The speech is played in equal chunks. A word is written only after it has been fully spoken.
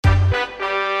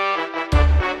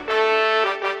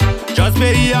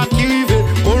pays à qui rive.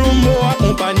 Colombo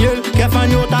accompagné,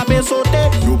 Kefanyo tape sauté.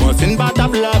 Nous pensons une bataille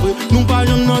blave, nous pas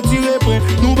jamais n'en tirer point,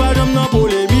 nous pas jamais n'en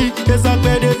polémique. Et ça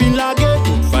fait des vignes laguées,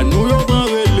 fan nous y'en prend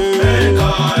relais.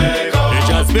 Les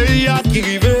jazz pays à qui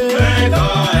rive.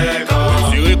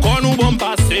 Sur quoi nous bon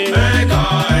passer.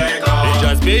 Les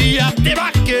jazz pays à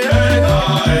débarquer.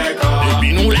 Et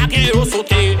puis nous laguer au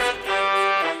sauté.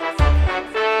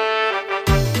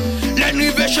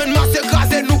 L'innovation masse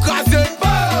écrasé, nous craser.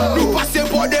 Nous passer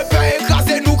pour des faits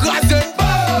écrasés, nous craser.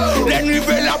 Les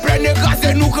nouvelles la plaine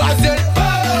écrasé, nous craser.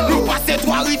 Nous passer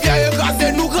trois rivières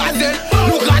écrasées, nous craser.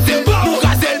 Nous craser, nous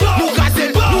craser, nous craser,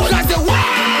 nous craser.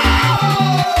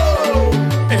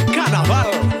 Et carnaval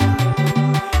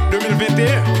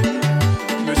 2021.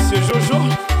 Monsieur Jojo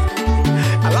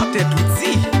à la tête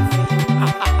d'outil.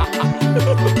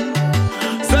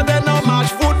 C'est un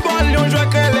match football, on joue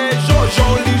que les Jojo.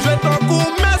 Li joue tant coup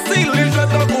Messi, li joue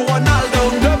tant coup Ronaldo.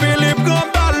 De Philippe comme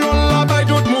ballon, la baille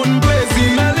tout le monde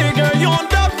plaisir. Mais les gars y'ont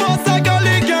des forces, c'est que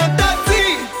les gars t'as-ti.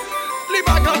 Li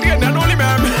pas qu'entraîner non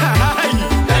lui-même.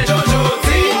 Les Jojo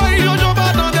dit. Oui, Jojo va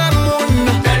dans des mounes.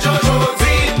 Les Jojo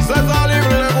dit. C'est ça les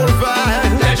vrais pour le faire.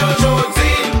 Les Jojo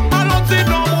dit. Allons si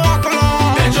non moi clan.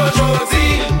 Les Jojo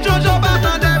dit. Jojo va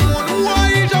dans des mounes.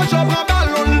 Oui, Jojo prend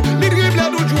ballon. Li dribble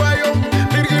tout joyau.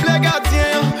 Li dribble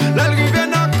gardien. Là il rive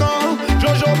dans camp.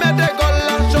 Jojo met des goals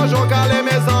là. Jojo calé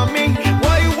mes amis.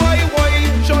 Oui, oui, oui.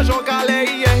 Jojo calé,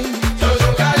 yeah. Jojo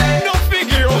calé. No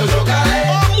figure. Jojo calé.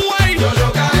 Oh, oui. Jojo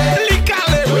calé. Li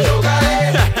calé. Jojo calé.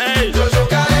 Hey. Jojo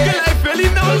calé. Quel est fait li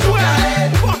nan joué.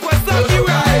 Pourquoi ça qui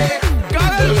ouais.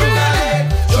 Calé le fait.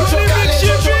 Jojo calé.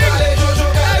 Jojo calé. Jojo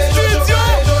calé.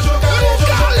 Jojo calé. Jojo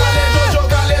calé. Jojo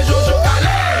calé. Jojo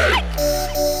calé.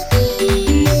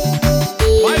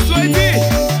 My sweetie,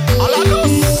 à la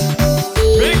douce.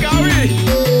 Mais Gary,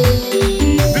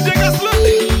 DJ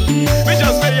Gaslotti, mais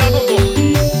just pay ya Bobo.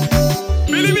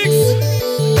 Billy Mix,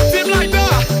 Team like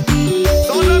that.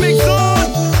 Sound of Mix on,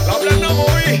 la pleine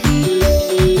d'amour.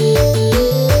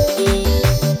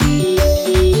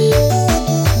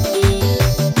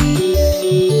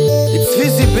 It's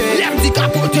visible. L'aime dit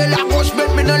capoter la gauche, mais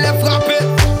maintenant les frapper.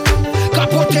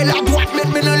 Capoter la droite, mais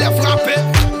maintenant les frapper.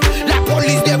 La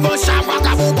police devant chaque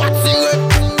vagabond va tirer.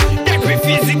 Depuis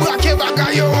physique, braquer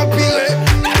bagaille empiré.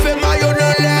 Lève maillot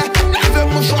dans l'air, lève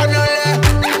mouchoir dans l'air,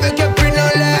 lève kepi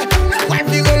dans l'air. Ouais,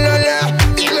 virer dans l'air,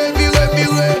 virer, virer,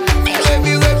 virer. Virer,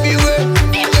 virer, virer.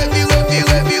 Virer, virer,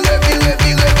 virer, virer, virer,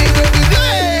 virer, virer,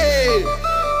 virer.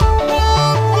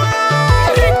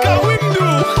 Ika Windu,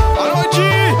 allo G,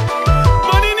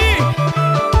 Manini.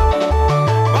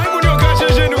 Vai moun yo caché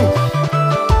genou.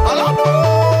 À la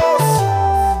douce.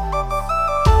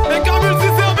 Les cas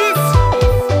multi-service.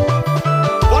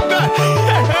 What the? Hey,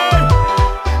 hey.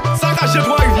 Ça cache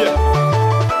Trois-Rivières.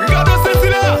 Regardez ceci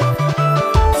là.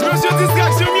 Si monsieur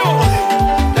distraction mio.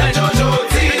 Les Jojo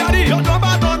dit. Regardez, yo dois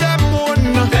pas dans des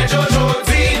mounes. Les Jojo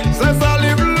dit. C'est ça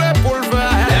les blés pour le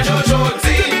faire. Les Jojo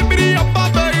dit. Bibidi y'a pas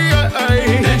payé.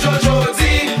 Les Jojo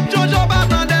dit. Jojo bat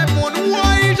dans des mounes,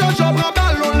 oui, Jojo prend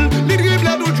ballon. Li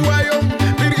dribble tout joyau,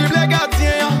 li dribble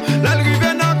gardien. Là il rive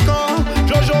dans camp,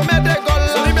 Jojo met des goals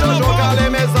là. Jojo calé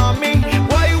mes amis,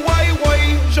 oui, oui, oui,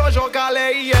 Jojo calé,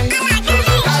 yeah.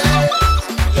 Jojo calé.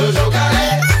 Jojo calé.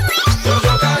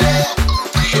 Jojo calé.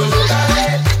 Jojo calé.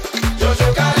 Jojo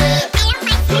calé.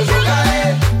 Jojo calé.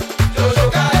 Jojo calé. Jojo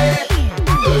calé.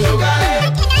 Jojo calé.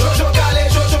 Jojo calé.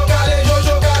 Jojo calé. Jojo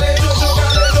calé. Jojo calé.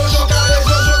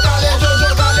 Jojo calé. Jojo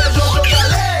calé. Jojo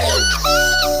calé.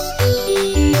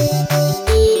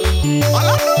 À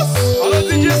la douce, à la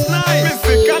DJ Snipe, mais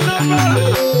c'est carnaval.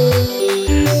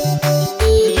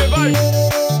 DJ Vibe,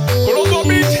 Colombo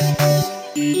Beach,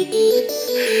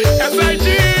 SIG,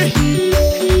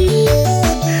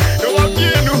 yo va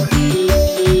bien nous,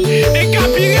 et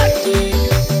Capirette,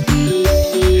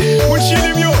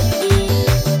 Mouchili Mio,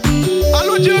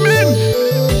 allo Jamin.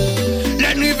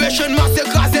 L'innovation masse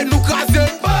écrasé, nous craser.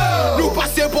 Nous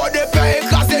passer pour des faits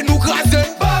écrasés, nous craser.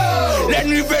 Les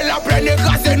nouvelles la plaine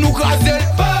écrasée, nous craser.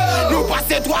 Nous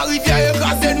passer trois rivières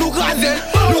écrasées, nous craser.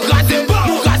 Nous craser,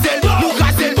 nous craser, nous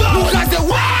craser, nous craser.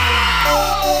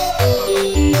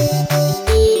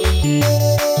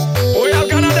 Royal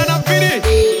Canada n'a fini.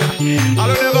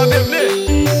 Alors ne va devenir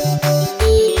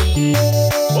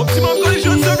Optimum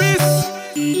Collision Service.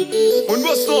 Un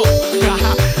Boston.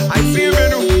 I see you,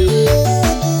 Benu.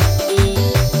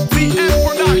 TM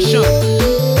Production.